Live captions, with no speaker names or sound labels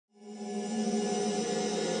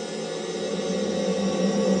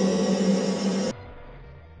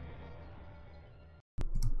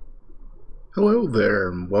Hello there,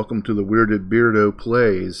 and welcome to the Weirded Beardo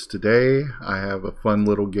Plays. Today I have a fun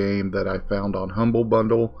little game that I found on Humble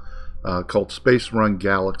Bundle called Space Run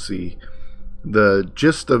Galaxy. The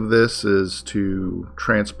gist of this is to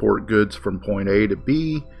transport goods from point A to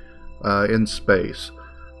B in space.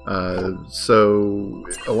 So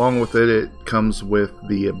along with it, it comes with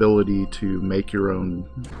the ability to make your own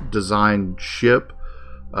design ship,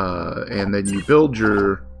 and then you build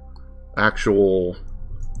your actual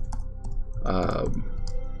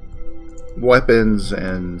weapons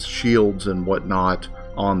and shields and whatnot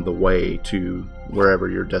on the way to wherever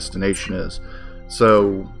your destination is.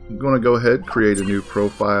 So I'm going to go ahead, create a new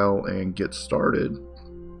profile, and get started.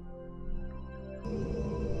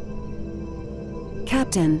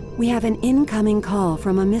 Captain, we have an incoming call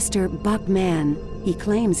from a Mr. Buckman. He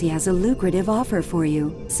claims he has a lucrative offer for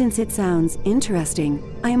you. Since it sounds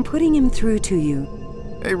interesting, I am putting him through to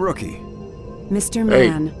you. Hey, rookie. Mr.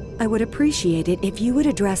 Man, I would appreciate it if you would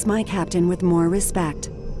address my captain with more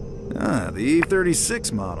respect. Ah, the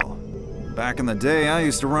E-36 model. Back in the day, I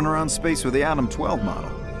used to run around space with the Atom 12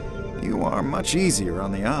 model. You are much easier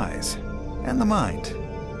on the eyes. And the mind.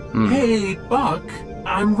 Hey, Buck.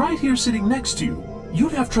 I'm right here sitting next to you.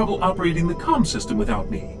 You'd have trouble operating the comm system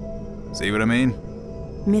without me. See what I mean?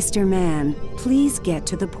 Mr. Man, please get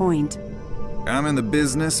to the point. I'm in the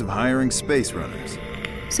business of hiring space runners.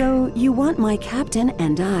 So, you want my captain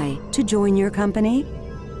and I to join your company?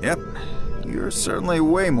 Yep. You're certainly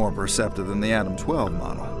way more perceptive than the Atom 12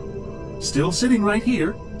 model. Still sitting right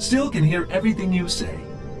here. Still can hear everything you say.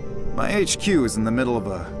 My HQ is in the middle of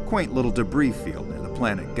a quaint little debris field near the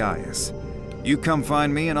planet Gaius. You come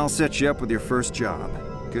find me and I'll set you up with your first job.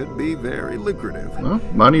 Could be very lucrative. Well,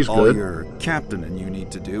 money's All good. your captain and you need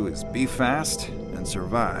to do is be fast and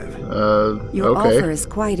survive. Your okay. offer is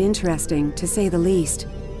quite interesting, to say the least.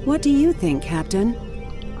 What do you think, Captain?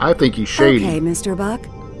 I think he's shady. Okay, Mr. Buck,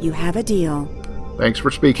 you have a deal. Thanks for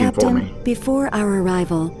speaking Captain, for me. before our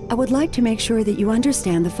arrival, I would like to make sure that you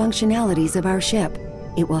understand the functionalities of our ship.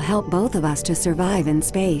 It will help both of us to survive in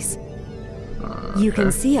space. You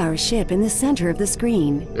can see our ship in the center of the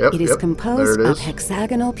screen. Yep, It is yep, composed there it of is.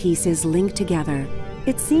 hexagonal pieces linked together.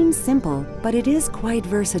 It seems simple, but it is quite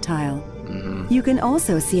versatile. You can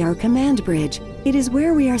also see our command bridge. It is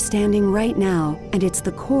where we are standing right now, and it's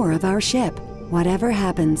the core of our ship. Whatever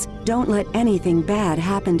happens, don't let anything bad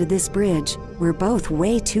happen to this bridge. We're both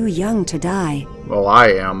way too young to die. Well, I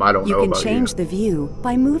am. I don't You know can about change you. the view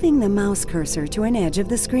by moving the mouse cursor to an edge of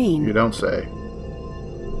the screen. You don't say.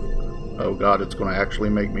 Oh god, it's going to actually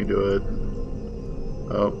make me do it.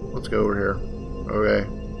 Oh, let's go over here. Okay.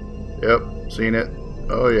 Yep, seen it.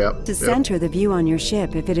 Oh, yeah. To center the view on your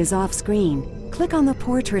ship if it is off-screen, click on the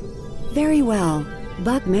portrait. Very well.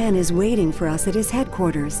 Buckman is waiting for us at his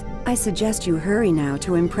headquarters. I suggest you hurry now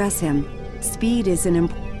to impress him. Speed is an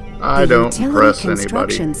important... I don't The impress utility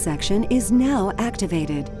construction anybody. section is now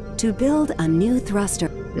activated to build a new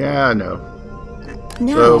thruster. Yeah, I know.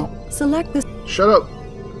 Now, select the... Shut up.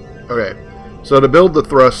 Okay. So to build the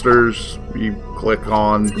thrusters, you click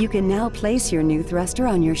on... You can now place your new thruster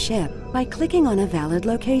on your ship by clicking on a valid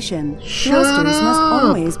location. Shut Thrusters must up!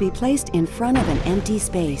 always be placed in front of an empty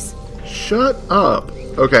space. Shut up.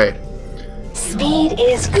 Okay. Speed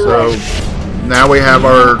is So good. now we have Now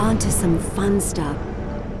our... on to some fun stuff.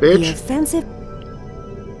 The Bitch, offensive...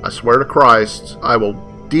 I swear to Christ, I will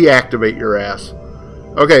deactivate your ass.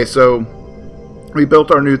 Okay, so we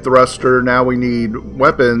built our new thruster. Now we need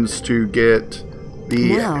weapons to get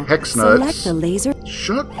the Now, hex select nuts. the laser...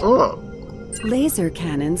 Shut up. Laser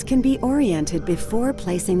cannons can be oriented before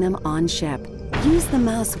placing them on ship. Use the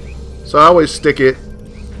mouse... So I always stick it,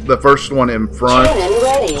 the first one in front, Cannon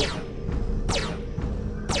ready.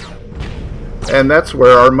 and that's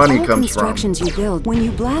where our money All comes from. constructions you build when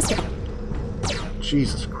you blast...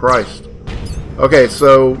 Jesus Christ. Okay,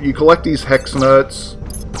 so you collect these hex nuts,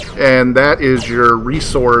 and that is your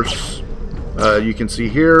resource, you can see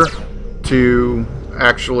here, to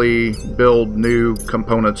actually build new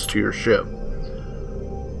components to your ship.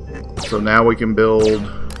 So now we can build...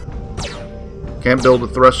 Can't build a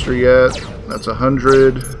thruster yet. That's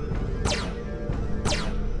 100.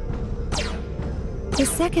 The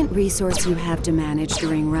second resource you have to manage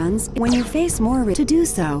during runs, when you face more to do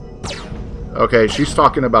so. Okay, she's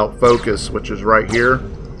talking about focus, which is right here.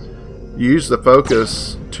 You use the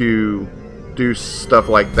focus to do stuff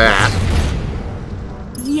like that.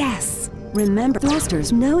 Yes! Remember,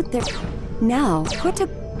 thrusters note that... Now, put a...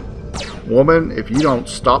 Woman, if you don't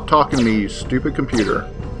stop talking to me, you stupid computer.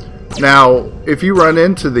 Now, if you run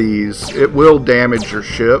into these, it will damage your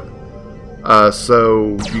ship.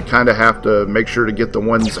 So you kind of have to make sure to get the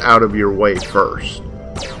ones out of your way first.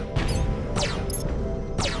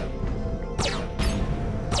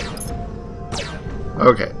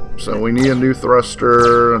 Okay, so we need a new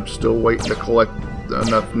thruster. I'm still waiting to collect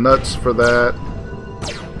enough nuts for that.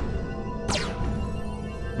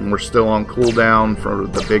 And we're still on cooldown for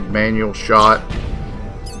the big manual shot.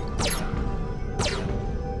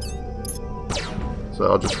 So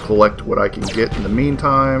I'll just collect what I can get in the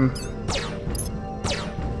meantime.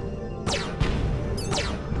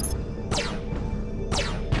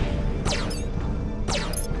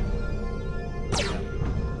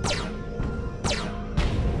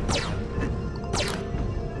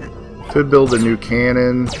 Could build a new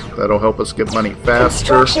cannon. That'll help us get money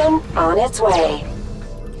faster. Construction on its way.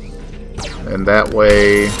 And that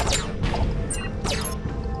way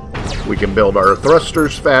we can build our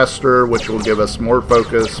thrusters faster, which will give us more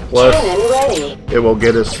focus. Plus, Cannon ready. it will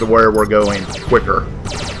get us to where we're going quicker.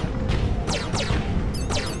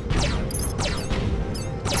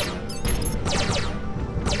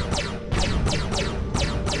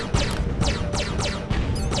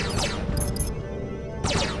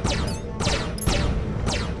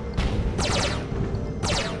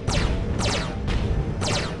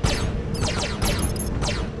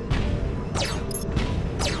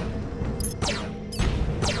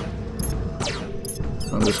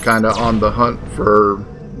 I'm just kind of on the hunt for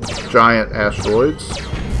giant asteroids.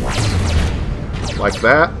 Like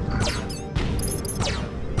that.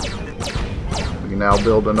 We can now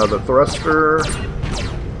build another thruster.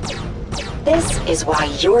 This is why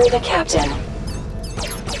you're the captain.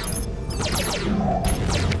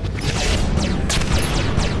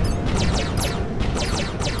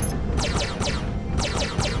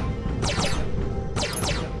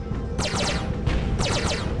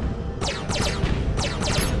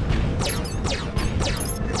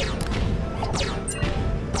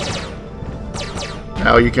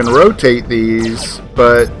 Now you can rotate these,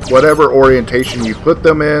 but whatever orientation you put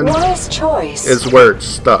them in Wise choice. is where it's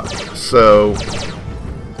stuck. So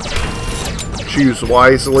choose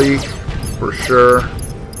wisely for sure,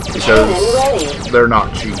 because Cannon ready. they're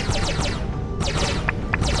not cheap.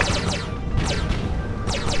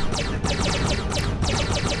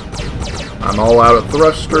 I'm all out of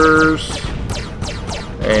thrusters,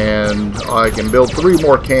 and I can build 3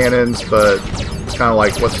 more cannons, but it's kind of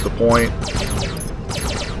like, what's the point?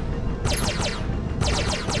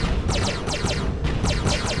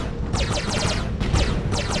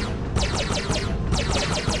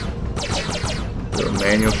 Do a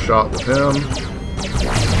manual shot with him.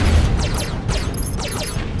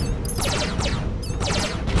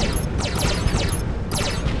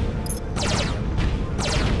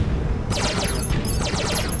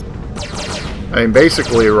 I mean,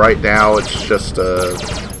 basically right now it's just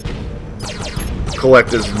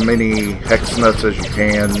collect as many hex nuts as you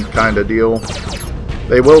can kind of deal.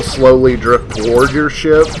 They will slowly drift toward your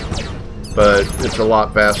ship, but it's a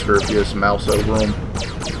lot faster if you just mouse over them.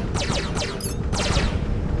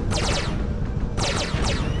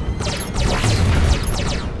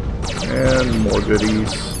 And more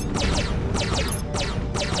goodies.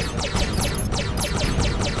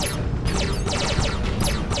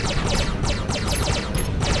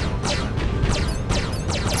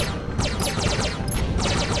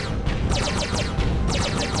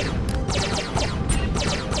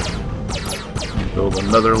 Build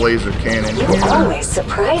another laser cannon You here. always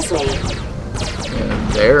surprise me.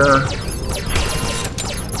 And there.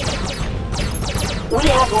 We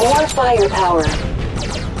have more firepower.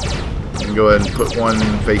 And go ahead and put one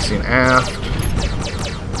facing aft.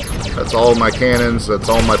 That's all my cannons, that's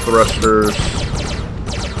all my thrusters.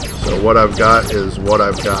 So what I've got is what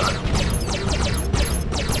I've got.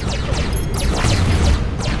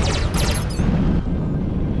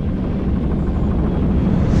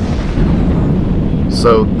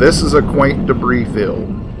 So this is a quaint debris field.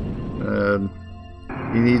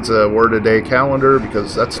 He needs a word a day calendar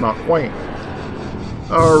because that's not quaint.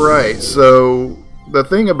 Alright, so the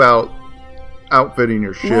thing about outfitting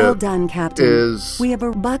your ship Well done, Captain. is We have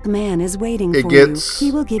a Buckman is waiting it for you. gets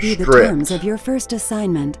He will give you the strict. terms of your first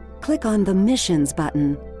assignment. Click on the missions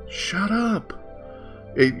button. Shut up.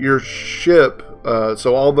 Your ship,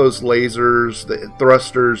 so all those lasers, the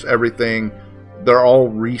thrusters, everything, they're all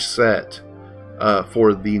reset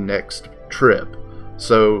for the next trip.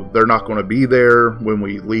 So they're not going to be there when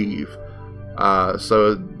we leave.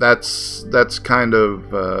 So that's kind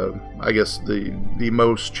of, I guess, the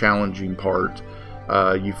most challenging part.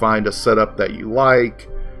 You find a setup that you like,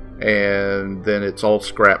 and then it's all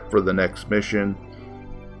scrapped for the next mission.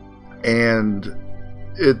 And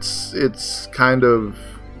it's kind of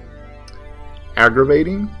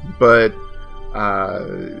aggravating, but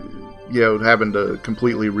you know, having to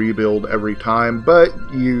completely rebuild every time. But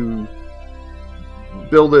you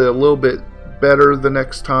build it a little bit better the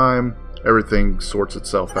next time, everything sorts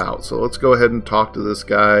itself out. So let's go ahead and talk to this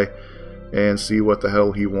guy and see what the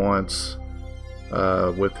hell he wants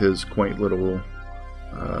with his quaint little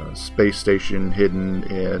space station hidden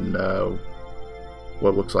in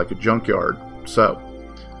what looks like a junkyard. So,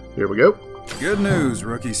 here we go. Good news,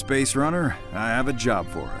 rookie space runner. I have a job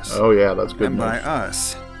for us. Oh yeah, that's good And news. by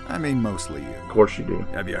us, I mean mostly you. Of course you do.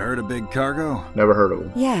 Have you heard of Big Cargo? Never heard of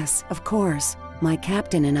them. Yes, of course. My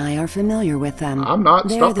captain and I are familiar with them. I'm not.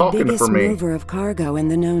 They're Stop the talking biggest for me. mover of cargo in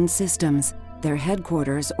the known systems. Their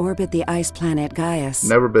headquarters orbit the ice planet Gaius.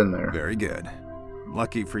 Never been there. Very good.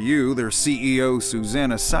 Lucky for you, their CEO,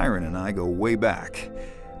 Susanna Siren, and I go way back.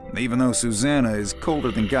 Even though Susanna is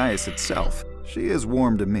colder than Gaius itself, she is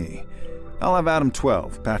warm to me. I'll have Adam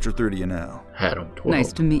 12, Patcher 30 you now. Adam 12.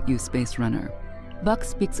 Nice to meet you, Space Runner. Buck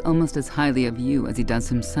speaks almost as highly of you as he does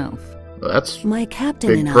himself. That's My captain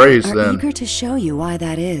big and praise, I are then. eager to show you why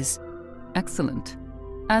that is. Excellent.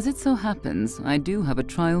 As it so happens, I do have a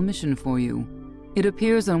trial mission for you. It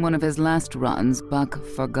appears on one of his last runs, Buck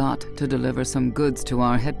forgot to deliver some goods to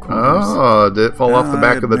our headquarters. Oh, did it fall off the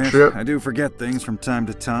back of the admit, ship? I do forget things from time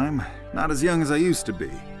to time. Not as young as I used to be.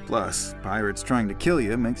 Plus, pirates trying to kill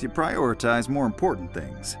you makes you prioritize more important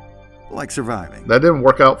things. Like surviving. That didn't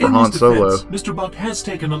work out for In Han his Solo. defense, Mr. Buck has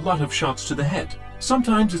taken a lot of shots to the head.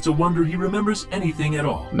 Sometimes it's a wonder he remembers anything at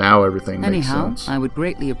all. Now everything makes Anyhow, sense. I would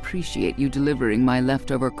greatly appreciate you delivering my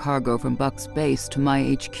leftover cargo from Buck's base to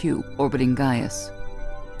my HQ, orbiting Gaius.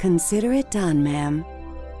 Consider it done, ma'am.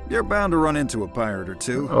 You're bound to run into a pirate or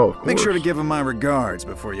two. Oh, of Make sure to course. give him my regards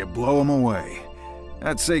before you blow him away.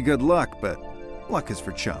 I'd say good luck, but luck is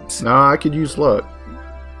for chumps. No, I could use luck.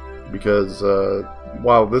 Because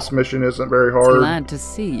while this mission isn't very hard, Glad to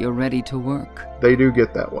see you're ready to work. they do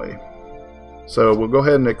get that way. So we'll go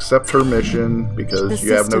ahead and accept her mission The because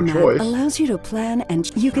you have no system map choice. allows you to plan and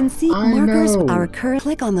you can see I markers know. our current.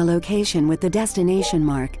 Click on the location with the destination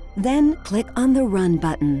mark. Then click on the run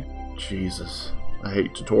button. Jesus, I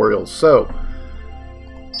hate tutorials. So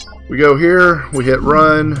we go here, we hit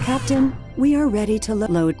run. Captain, we are ready to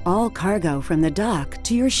load all cargo from the dock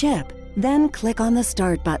to your ship. Then click on the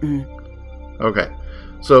start button. Okay,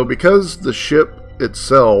 so because the ship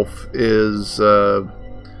itself is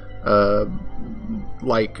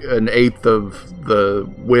like an eighth of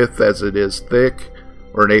the width as it is thick,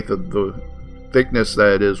 or an eighth of the thickness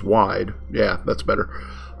that it is wide. Yeah, that's better.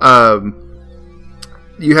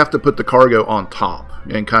 You have to put the cargo on top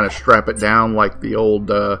and kind of strap it down like the old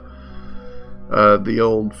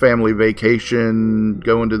family vacation,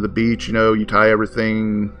 going to the beach. You know, you tie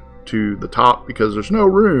everything to the top because there's no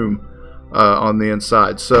room on the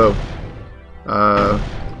inside. So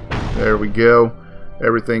there we go.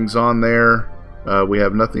 Everything's on there. We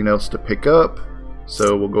have nothing else to pick up,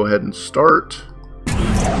 so we'll go ahead and start.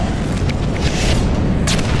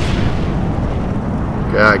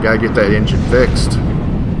 Okay, I gotta get that engine fixed.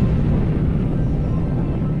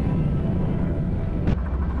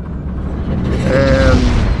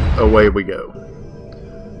 And away we go.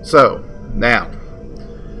 So, now,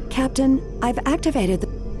 Captain, I've activated the...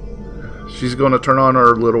 she's going to turn on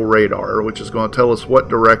our little radar, which is going to tell us what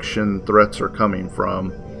direction threats are coming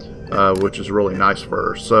from, which is really nice for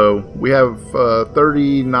her. So we have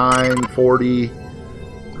 39, 40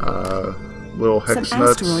 little hex Some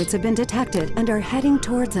nuts. asteroids have been detected and are heading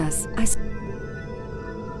towards us.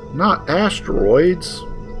 Not asteroids.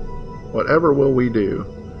 Whatever will we do?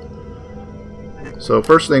 So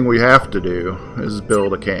first thing we have to do is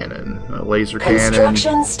build a cannon, a laser cannon.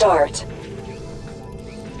 Construction start.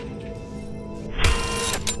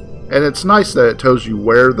 And it's nice that it tells you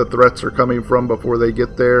where the threats are coming from before they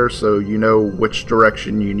get there, so you know which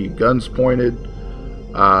direction you need guns pointed.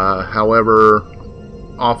 However,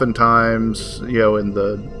 oftentimes, you know, in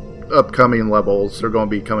the upcoming levels, they're going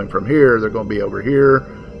to be coming from here, they're going to be over here,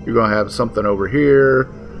 you're going to have something over here,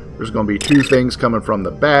 there's going to be 2 things coming from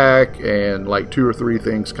the back, and like 2 or 3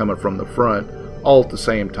 things coming from the front, all at the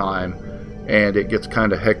same time, and it gets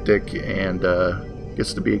kind of hectic and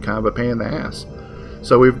gets to be kind of a pain in the ass.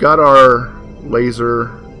 So we've got our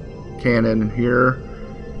laser cannon here,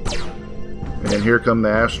 and here come the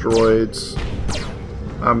asteroids.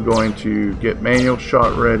 I'm going to get manual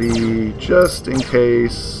shot ready just in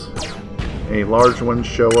case any large ones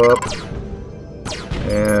show up,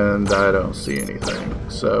 and I don't see anything.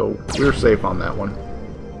 So we're safe on that one.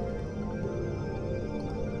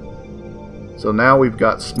 So now we've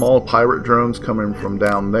got small pirate drones coming from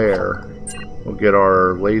down there. We'll get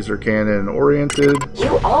our laser cannon oriented.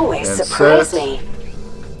 You always And surprise set. me.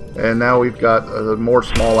 And now we've got more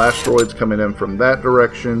small asteroids coming in from that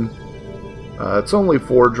direction. It's only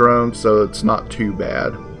 4 drones, so it's not too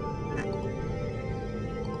bad.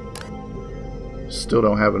 Still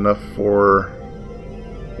don't have enough for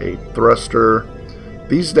a thruster.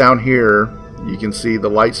 These down here, you can see the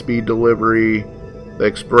light speed delivery, the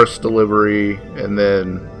express delivery, and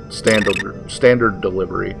then standard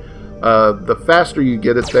delivery. The faster you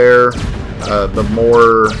get it there, the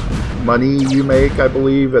more money you make, I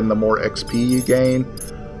believe, and the more XP you gain.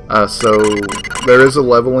 So there is a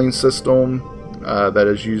leveling system that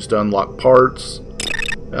is used to unlock parts,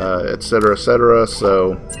 etc., etc.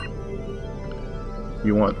 So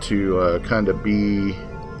you want to kind of be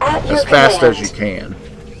as fast as you can.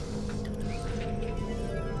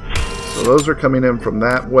 So those are coming in from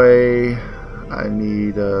that way. I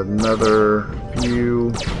need another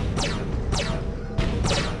few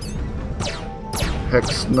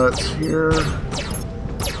hex nuts here.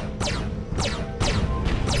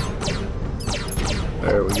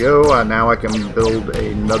 There we go. Now I can build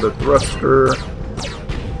another thruster.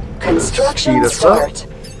 Construction start.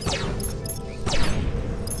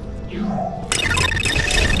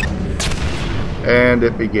 And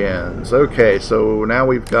it begins. Okay, so now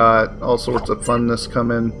we've got all sorts of funness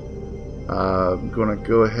coming. I'm going to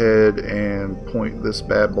go ahead and point this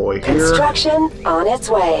bad boy here. Construction on its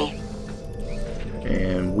way.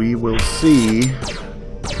 And we will see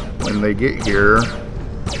when they get here.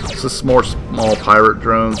 It's just more small pirate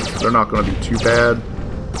drones. They're not going to be too bad.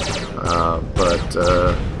 But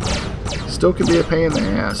still can be a pain in the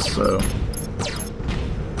ass, so.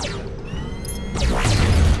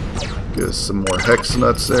 Get us some more hex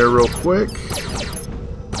nuts there real quick.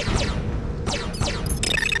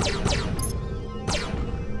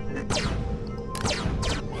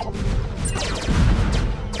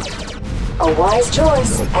 A wise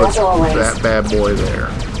choice, as always. That bad boy there.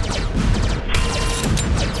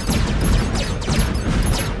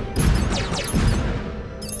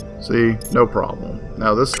 See, no problem.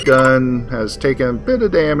 Now this gun has taken a bit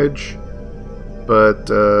of damage, but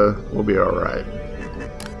we'll be alright.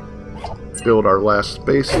 Build our last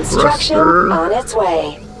space Construction thruster. on its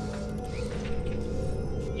way.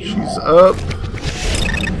 She's up.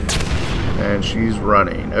 And she's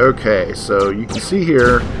running. Okay, so you can see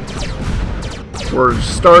here, we're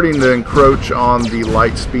starting to encroach on the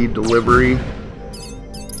light speed delivery.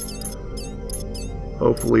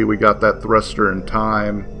 Hopefully we got that thruster in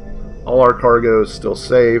time. All our cargo is still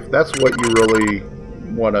safe. That's what you really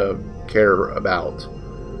want to care about.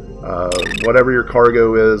 Whatever your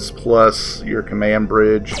cargo is, plus your command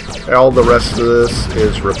bridge, all the rest of this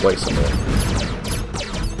is replaceable.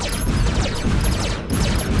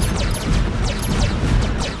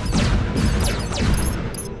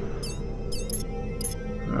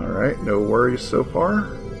 Alright, no worries so far.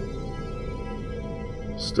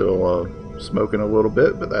 Still smoking a little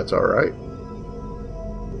bit, but that's alright.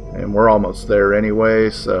 And we're almost there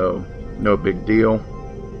anyway, so no big deal.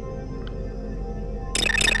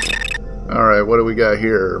 Alright, what do we got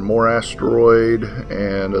here? More asteroid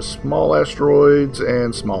and a small asteroids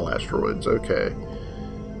and small asteroids. Okay.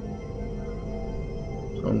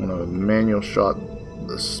 So I'm going to manual shot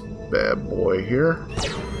this bad boy here.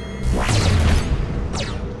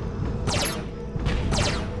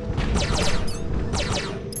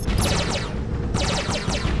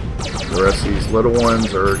 The rest of these little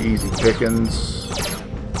ones are easy pickings.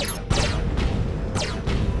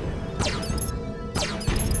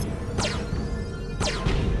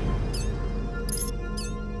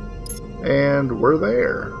 And we're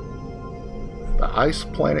there. The ice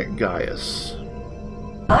planet Gaius.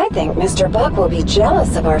 I think Mr. Buck will be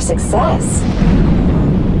jealous of our success.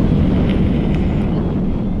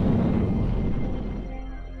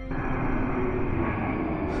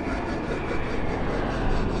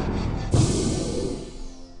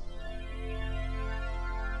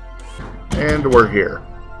 And we're here.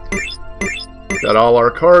 Got all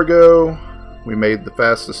our cargo. We made the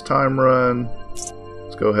fastest time run.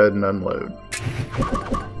 Let's go ahead and unload.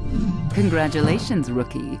 Congratulations,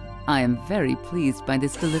 rookie. I am very pleased by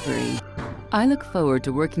this delivery. I look forward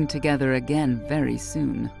to working together again very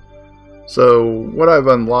soon. So what I've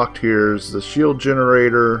unlocked here is the shield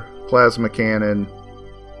generator, plasma cannon.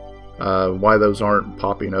 Why those aren't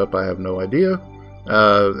popping up, I have no idea.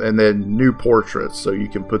 And then new portraits, so you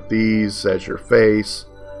can put these as your face.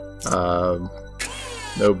 No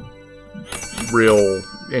real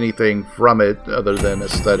anything from it other than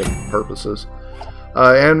aesthetic purposes.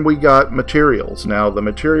 And we got materials. Now the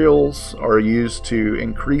materials are used to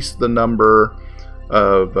increase the number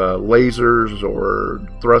of lasers or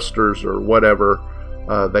thrusters or whatever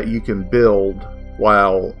that you can build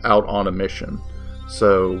while out on a mission.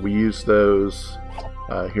 So we use those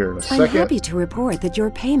here in a I'm second. happy to report that your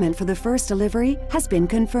payment for the first delivery has been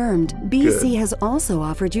confirmed. BC has also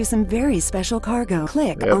offered you some very special cargo.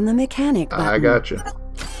 Click on the mechanic button. I got you.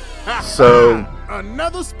 So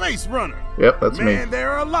another space runner. Yep, that's me. Man,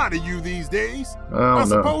 there are a lot of you these days. Oh, I no.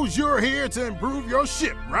 suppose you're here to improve your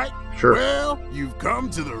ship, right? Sure. Well, you've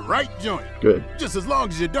come to the right joint. Good. Just as long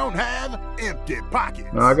as you don't have empty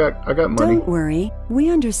pockets. No, I got money. Don't worry. We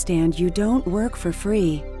understand you don't work for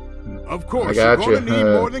free. Of course, I you're got going to you. need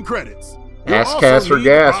more than credits. You'll Ass also cast or need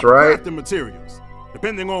gas, proper right? crafting materials.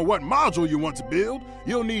 Depending on what module you want to build,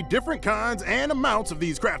 you'll need different kinds and amounts of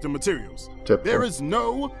these crafting materials. Typical. There is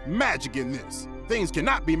no magic in this. Things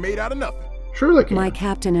cannot be made out of nothing. Sure they can. My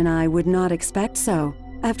captain and I would not expect so.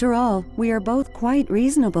 After all, we are both quite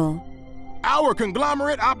reasonable. Our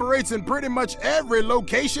conglomerate operates in pretty much every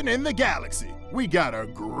location in the galaxy. We got a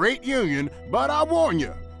great union, but I warn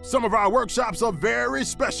you, some of our workshops are very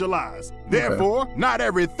specialized. Therefore, not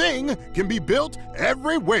everything can be built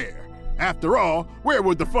everywhere. After all, where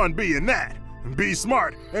would the fun be in that? Be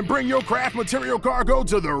smart and bring your craft material cargo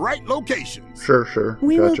to the right locations. Sure.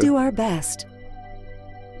 We Gotcha. will do our best.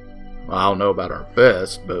 Well, I don't know about our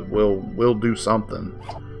best, but we'll do something.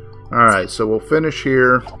 Alright, so we'll finish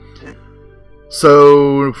here.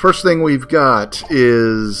 So, first thing we've got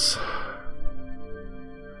is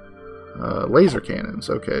laser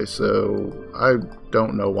cannons. Okay, so I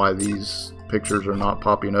don't know why these pictures are not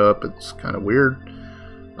popping up. It's kind of weird.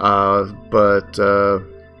 And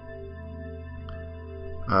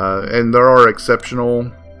there are exceptional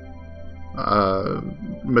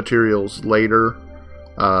materials later,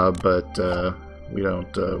 but we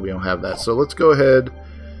don't have that. So let's go ahead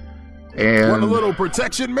and want a little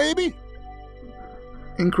protection, maybe?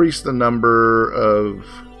 increase the number of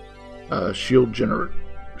shield generators.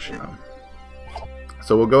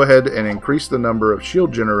 So we'll go ahead and increase the number of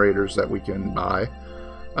shield generators that we can buy.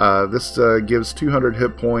 This gives 200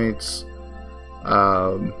 hit points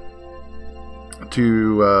to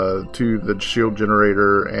the shield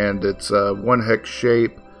generator, and it's 1 hex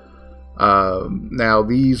shape. Now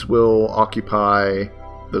these will occupy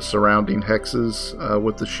the surrounding hexes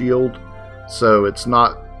with the shield, so it's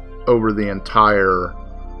not over the entire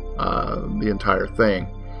thing.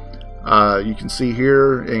 You can see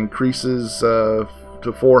here it increases to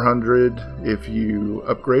 400 if you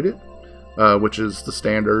upgrade it, which is the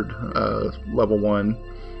standard level 1,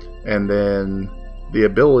 and then the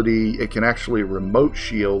ability, it can actually remote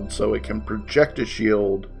shield, so it can project a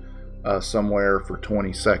shield somewhere for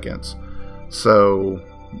 20 seconds. So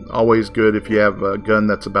always good if you have a gun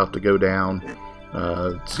that's about to go down.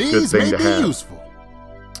 It's a good thing to have. Useful.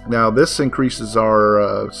 Now this increases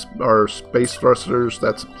our space thrusters.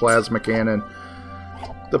 That's a plasma cannon.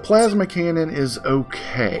 The plasma cannon is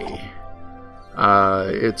okay.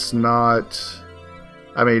 It's not.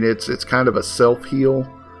 I mean, it's kind of a self-heal.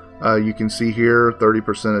 You can see here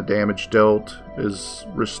 30% of damage dealt is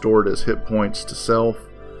restored as hit points to self,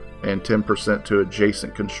 and 10% to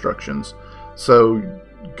adjacent constructions. So,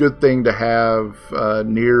 good thing to have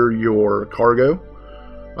near your cargo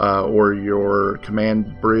or your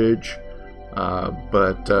command bridge.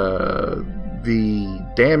 But the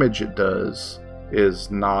damage it does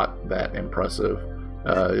is not that impressive.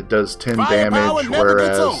 It does 10 damage,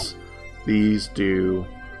 whereas these do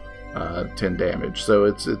 10 damage. So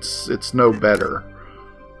it's no better,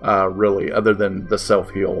 really, other than the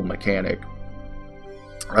self-heal mechanic.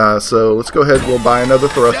 So let's go ahead. We'll buy another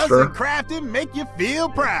thruster. Doesn't crafting make you feel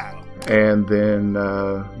proud? And then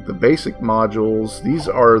the basic modules. These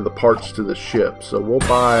are the parts to the ship. So we'll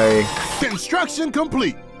buy. Construction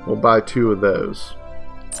complete. We'll buy 2 of those.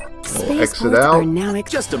 We'll exit out.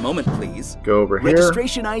 Just a moment, please. Go over here.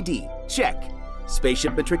 Registration ID. Check.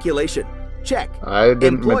 Spaceship matriculation. Check. I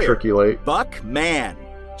didn't Employer, matriculate. Buckman.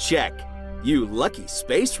 Check. You lucky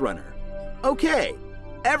space runner. Okay.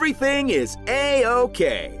 Everything is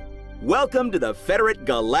A-OK. Welcome to the Federate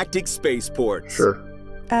Galactic Spaceports. Sure.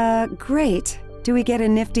 Great. Do we get a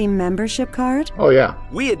nifty membership card? Oh, yeah.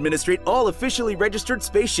 We administrate all officially registered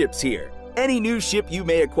spaceships here. Any new ship you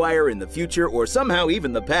may acquire in the future or somehow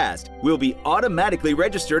even the past will be automatically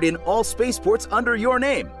registered in all spaceports under your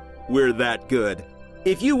name. We're that good.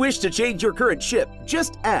 If you wish to change your current ship,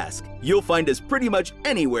 just ask. You'll find us pretty much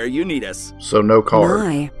anywhere you need us. So no card.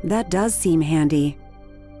 My, that does seem handy.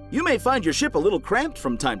 You may find your ship a little cramped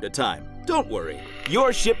from time to time. Don't worry.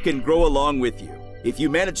 Your ship can grow along with you. If you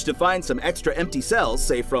manage to find some extra empty cells,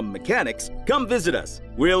 say from mechanics, come visit us.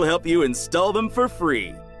 We'll help you install them for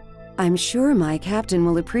free. I'm sure my captain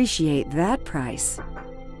will appreciate that price.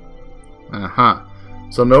 Uh-huh.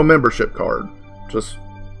 So no membership card. Just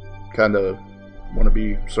kind of want to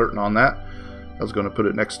be certain on that. I was going to put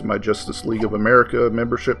it next to my Justice League of America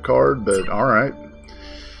membership card, but alright.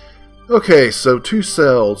 Okay, so 2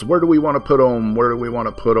 cells. Where do we want to put them? Where do we want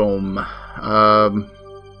to put them?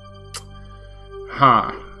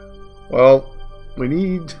 Well, we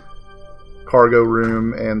need cargo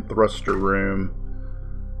room and thruster room.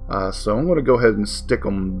 So I'm going to go ahead and stick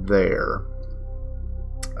them there.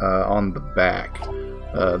 On the back.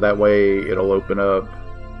 That way it'll open up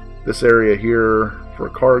this area here for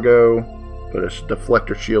cargo. Put a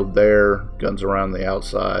deflector shield there. Guns around the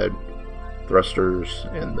outside. Thrusters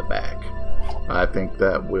in the back. I think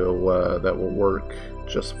that will work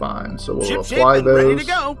just fine. So we'll apply those. Ready to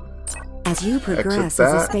go. As you progress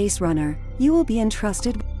as a space runner, you will be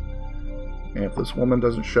entrusted. And if this woman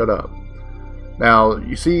doesn't shut up. Now,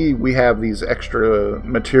 you see we have these extra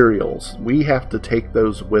materials. We have to take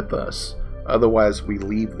those with us. Otherwise, we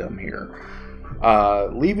leave them here.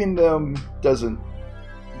 Leaving them doesn't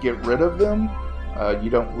get rid of them. You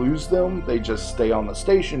don't lose them. They just stay on the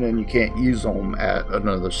station and you can't use them at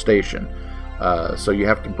another station. So you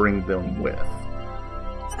have to bring them with.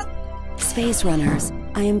 Space runners,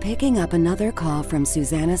 I am picking up another call from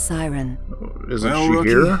Susanna Siren. Isn't she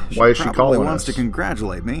here? Why is she calling us? Wants to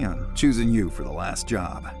congratulate me on choosing you for the last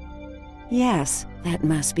job. Yes, that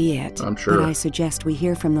must be it. I'm sure. But I suggest we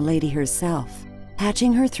hear from the lady herself.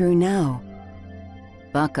 Patching her through now.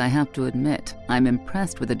 Buck, I have to admit, I'm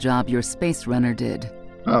impressed with the job your space runner did.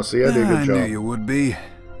 Oh, see, I did a good job. I knew you would be.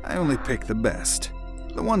 I only pick the best.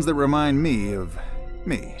 The ones that remind me of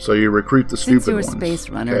me. So you recruit the stupid ones. Since your space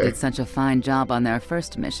runner did such a fine job on their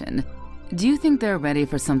first mission, do you think they're ready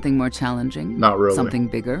for something more challenging? Not really. Something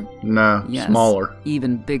bigger? No, yes, smaller.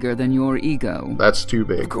 Even bigger than your ego. That's too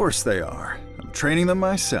big. Of course they are. I'm training them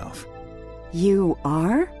myself. You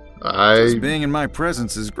are? Just being in my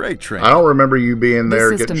presence is great training. I don't remember you being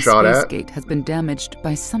there getting shot at. The system's space gate has been damaged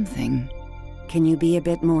by something. Can you be a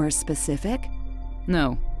bit more specific?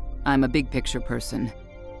 No, I'm a big picture person.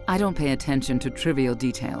 I don't pay attention to trivial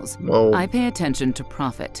details. Whoa. I pay attention to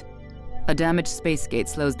profit. A damaged space gate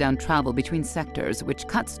slows down travel between sectors, which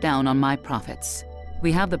cuts down on my profits.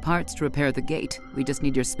 We have the parts to repair the gate. We just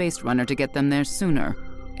need your space runner to get them there sooner.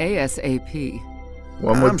 ASAP.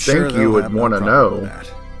 One would think you would want to know.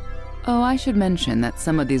 Oh, I should mention that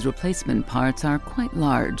some of these replacement parts are quite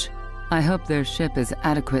large. I hope their ship is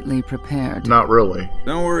adequately prepared. Not really.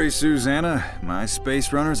 Don't worry, Susanna. My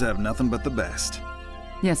space runners have nothing but the best.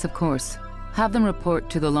 Yes, of course. Have them report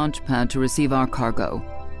to the launch pad to receive our cargo.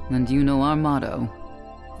 And you know our motto.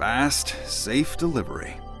 Fast, safe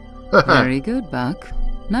delivery. Very good, Buck.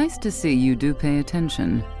 Nice to see you do pay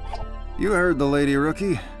attention. You heard the lady,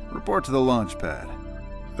 Rookie. Report to the launch pad.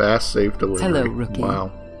 Fast, safe delivery. Hello, Rookie.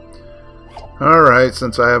 Wow. Alright,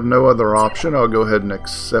 since I have no other option, I'll go ahead and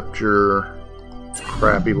accept your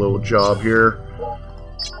crappy little job here.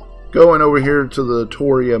 Going over here to the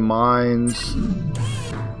Toria mines.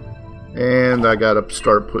 And I gotta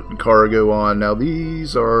start putting cargo on. Now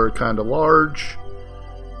these are kind of large.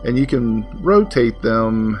 And you can rotate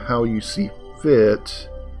them how you see fit.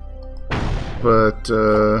 But,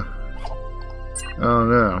 I don't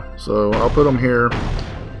know. So I'll put them here.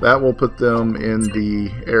 That will put them in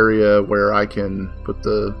the area where I can put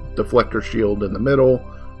the deflector shield in the middle.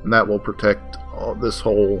 And that will protect this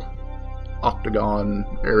whole octagon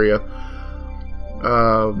area.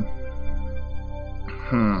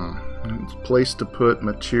 It's a place to put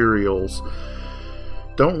materials.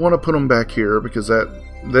 Don't want to put them back here because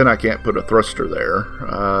then I can't put a thruster there.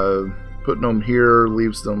 Putting them here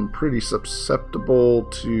leaves them pretty susceptible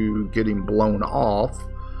to getting blown off.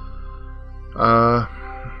 You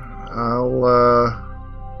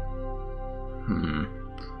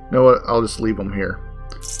know what? I'll just leave them here.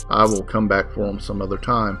 I will come back for them some other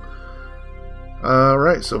time.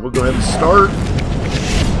 Alright, so we'll go ahead and start.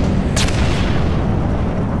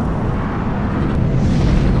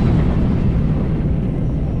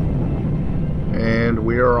 And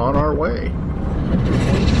we are on our way.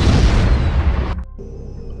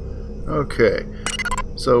 Okay.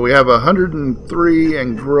 So we have 103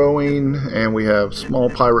 and growing, and we have small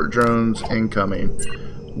pirate drones incoming.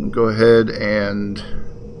 We'll go ahead and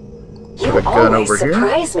put a gun over here. You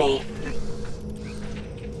always surprise me.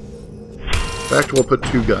 In fact, we'll put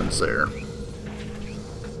 2 guns there.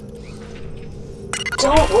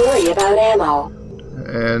 Don't worry about ammo.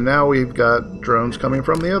 And now we've got drones coming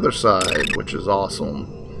from the other side, which is awesome.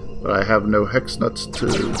 But I have no hex nuts to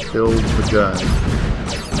build the gun.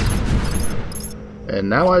 And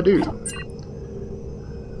now I do.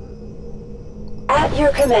 At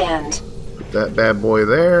your command. Put that bad boy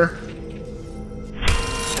there.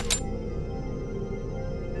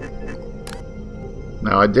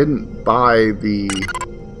 Now I didn't buy the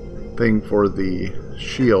thing for the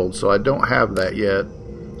shield, so I don't have that yet.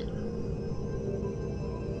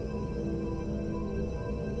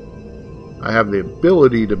 I have the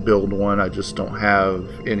ability to build one, I just don't have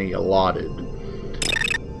any allotted.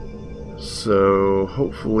 So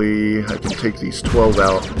hopefully I can take these 12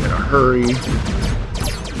 out in a hurry,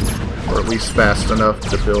 or at least fast enough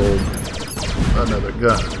to build another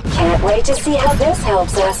gun. Can't wait to see how this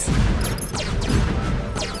helps us.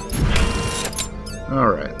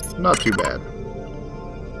 Alright, not too bad.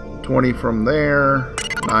 20 from there,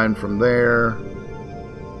 9 from there,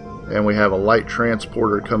 and we have a light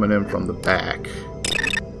transporter coming in from the back.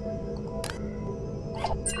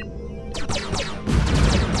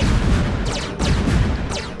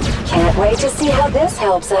 Can't wait to see how this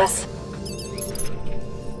helps us.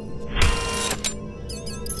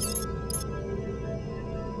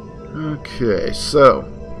 Okay, so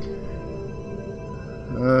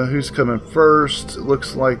who's coming first? It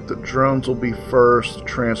looks like the drones will be first, the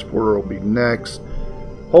transporter will be next.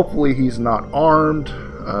 Hopefully he's not armed,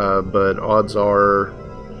 but odds are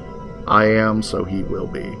I am, so he will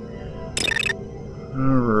be.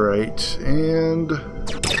 Alright, and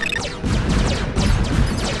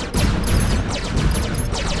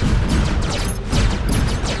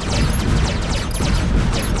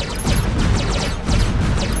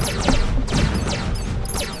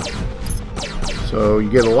so you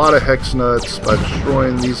get a lot of hex nuts by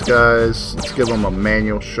destroying these guys. Let's give them a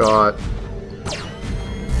manual shot.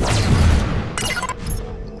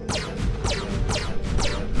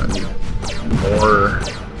 I need more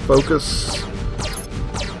focus.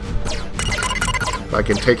 If I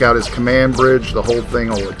can take out his command bridge, the whole thing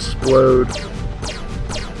will explode.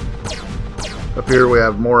 Up here we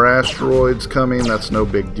have more asteroids coming. That's no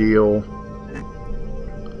big deal.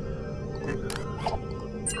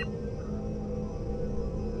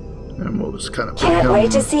 And we'll just kind of Can't wait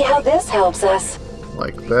to see how this helps us.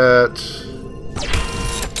 Like that.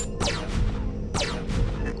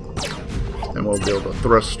 And we'll build a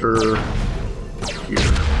thruster here.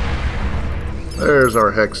 There's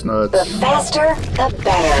our hex nuts. The faster, the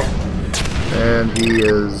better. And he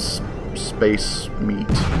is space meat.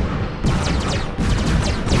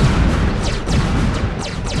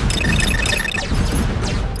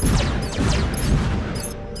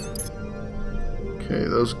 Okay,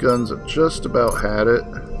 those guns have just about had it.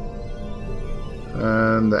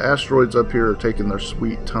 And the asteroids up here are taking their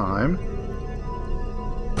sweet time.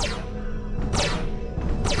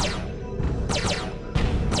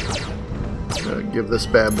 Gonna give this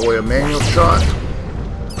bad boy a manual shot.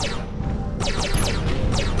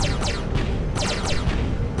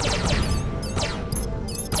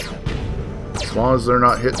 As long as they're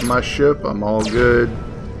not hitting my ship, I'm all good.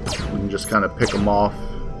 We can just kind of pick them off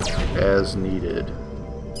as needed.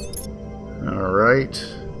 Alright.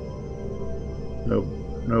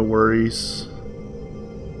 No worries.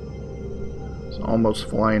 It's almost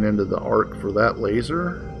flying into the arc for that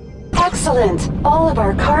laser. Excellent! All of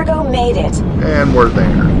our cargo made it. And we're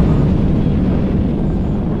there.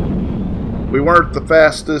 We weren't the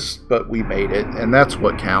fastest, but we made it, and that's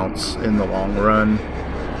what counts in the long run.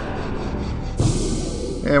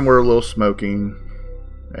 And we're a little smoking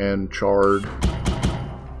and charred.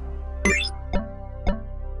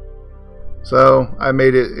 So I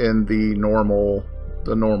made it in the normal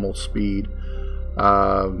speed.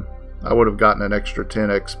 I would have gotten an extra 10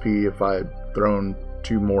 XP if I had thrown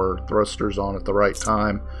 2 more thrusters on at the right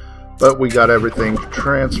time, but we got everything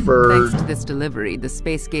transferred. Thanks to this delivery, the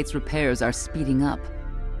space gate's repairs are speeding up.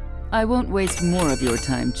 I won't waste more of your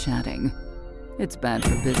time chatting. It's bad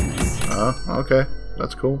for business. Okay,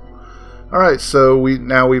 that's cool. All right, so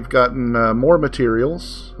we've gotten more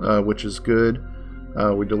materials, which is good.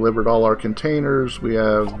 We delivered all our containers. We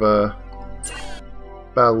have about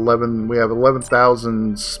 11. We have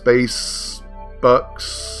 11,000 space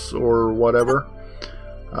bucks or whatever.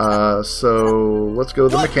 So let's go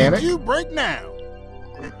to the mechanic. What did you break now?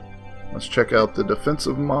 Let's check out the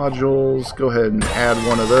defensive modules. Go ahead and add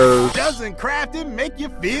one of those. Doesn't crafting make you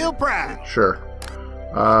feel proud? Sure.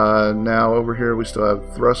 Now over here we still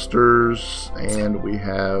have thrusters and we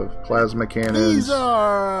have plasma cannons. These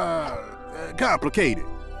are complicated.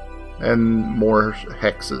 And more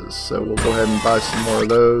hexes. So we'll go ahead and buy some more of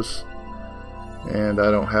those. And I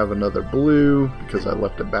don't have another blue because I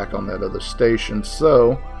left it back on that other station.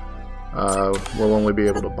 So we'll only be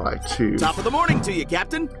able to buy 2. Top of the morning to you,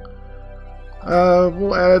 Captain.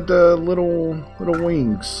 We'll add little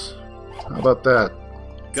wings. How about that?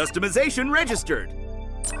 Customization registered.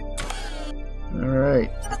 All right.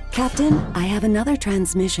 Captain, I have another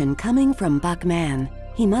transmission coming from Buckman.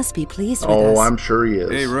 He must be pleased with Oh, us. I'm sure he is.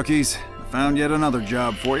 Hey, rookies. I found yet another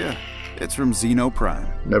job for you. It's from Xeno Prime.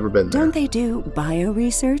 Never been there. Don't they do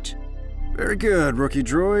bio-research? Very good, rookie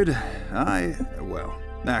droid. Well,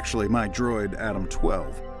 actually, my droid, Adam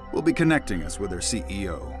 12, will be connecting us with their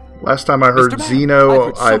CEO. Last time I heard Mr. Mann, I've Xeno,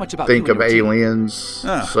 heard so I much about think you of and your team. aliens.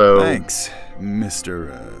 So thanks,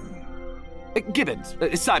 Mr. Gibbons.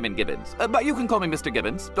 Simon Gibbons. But you can call me Mr.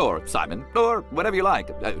 Gibbons, or Simon, or whatever you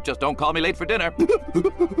like. Just don't call me late for dinner.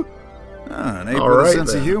 An ape All with a right,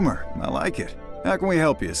 sense then. of humor. I like it. How can we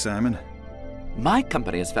help you, Simon? My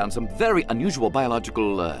company has found some very unusual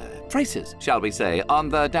biological traces, shall we say, on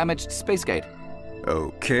the damaged space gate.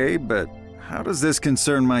 Okay, but how does this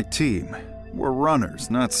concern my team? We're runners,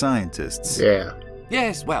 not scientists. Yeah.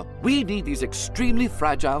 Yes, well, we need these extremely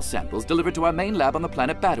fragile samples delivered to our main lab on the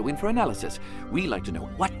planet Beardo for analysis. We like to know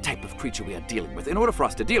what type of creature we are dealing with in order for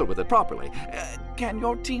us to deal with it properly. Can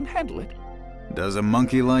your team handle it? Does a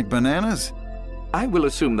monkey like bananas? I will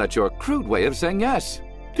assume that's your crude way of saying yes.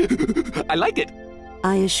 I like it.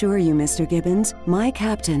 I assure you, Mr. Gibbons, my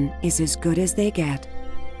captain is as good as they get.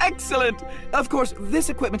 Excellent! Of course, this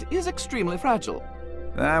equipment is extremely fragile.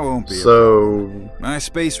 That won't be So, My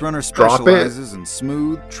space runner drop it. specializes in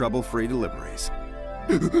smooth, trouble-free deliveries.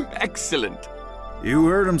 Excellent. You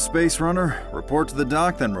heard him, Space Runner. Report to the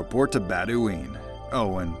dock, then report to Badooine.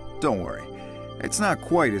 Oh, and don't worry. It's not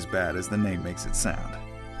quite as bad as the name makes it sound.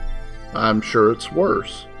 I'm sure it's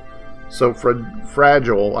worse. So,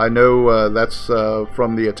 fragile, I know that's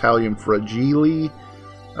from the Italian fragile,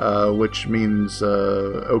 which means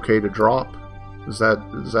okay to drop. Is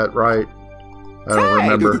that right? I don't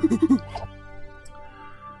remember.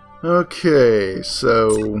 Okay,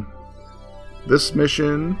 so this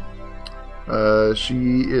mission,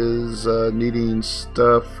 she is needing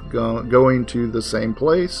stuff going to the same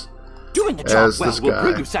place Doing the job as well this will guy.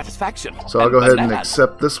 bring you satisfaction. So I'll go ahead and bananas.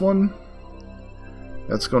 accept this one.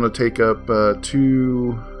 That's going to take up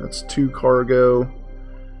two cargo.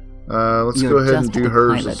 Let's go ahead and do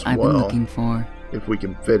hers as I've been well, looking for. if we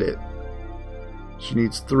can fit it. She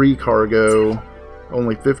needs 3 cargo.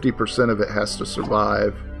 Only 50% of it has to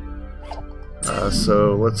survive.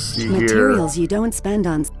 So let's see Materials you don't spend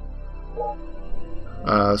on.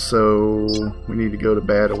 here. So we need to go to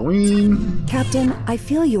Badooine. Captain, I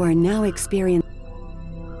feel you are now experiencing.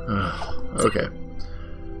 Okay.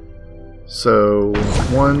 So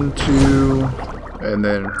 1, 2, and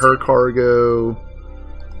then her cargo,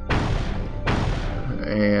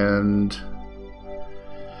 and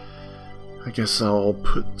I guess I'll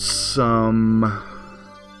put some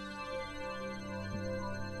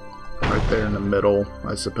right there in the middle,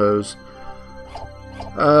 I suppose.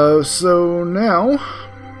 So now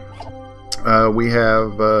we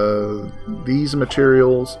have these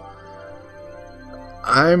materials.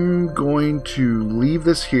 I'm going to leave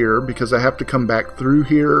this here because I have to come back through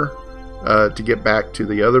here to get back to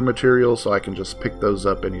the other materials, so I can just pick those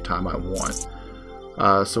up anytime I want.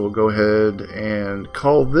 So we'll go ahead and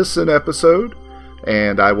call this an episode,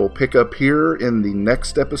 and I will pick up here in the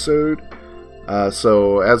next episode.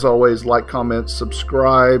 So as always, like, comment,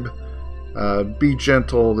 subscribe, be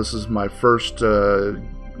gentle. This is my first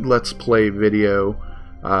Let's Play video.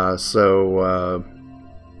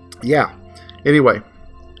 Yeah. Anyway,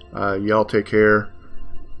 y'all take care,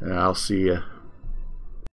 and I'll see you